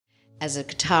as a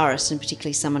guitarist, and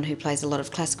particularly someone who plays a lot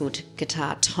of classical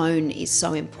guitar, tone is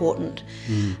so important.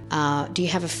 Do you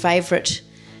have a favourite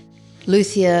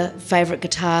luthier, favourite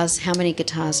guitars? How many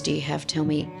guitars do you have? Tell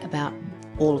me about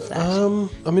all of that.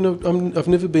 I mean, I've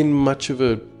never been much of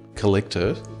a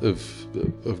collector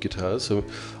of guitars, so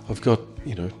I've got,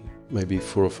 you know, maybe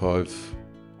 4 or 5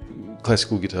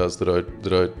 classical guitars that I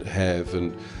have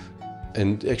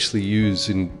and actually use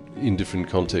in different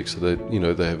contexts. So that, you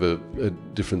know, they have a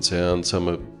different sound. Some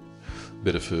are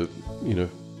better for, you know,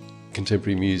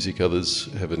 contemporary music.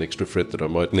 Others have an extra fret that I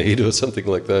might need or something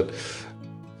like that.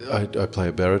 I play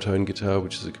a baritone guitar,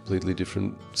 which is a completely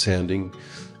different sounding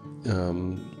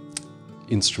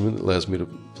instrument that allows me to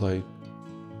play,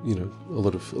 you know, a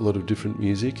lot of different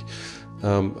music.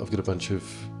 I've got a bunch of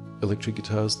electric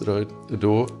guitars that I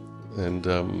adore, and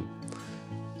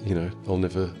you know, I'll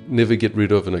never get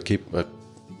rid of, and I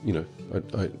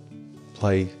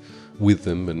play with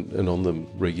them and on them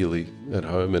regularly at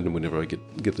home, and whenever I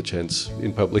get the chance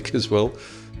in public as well.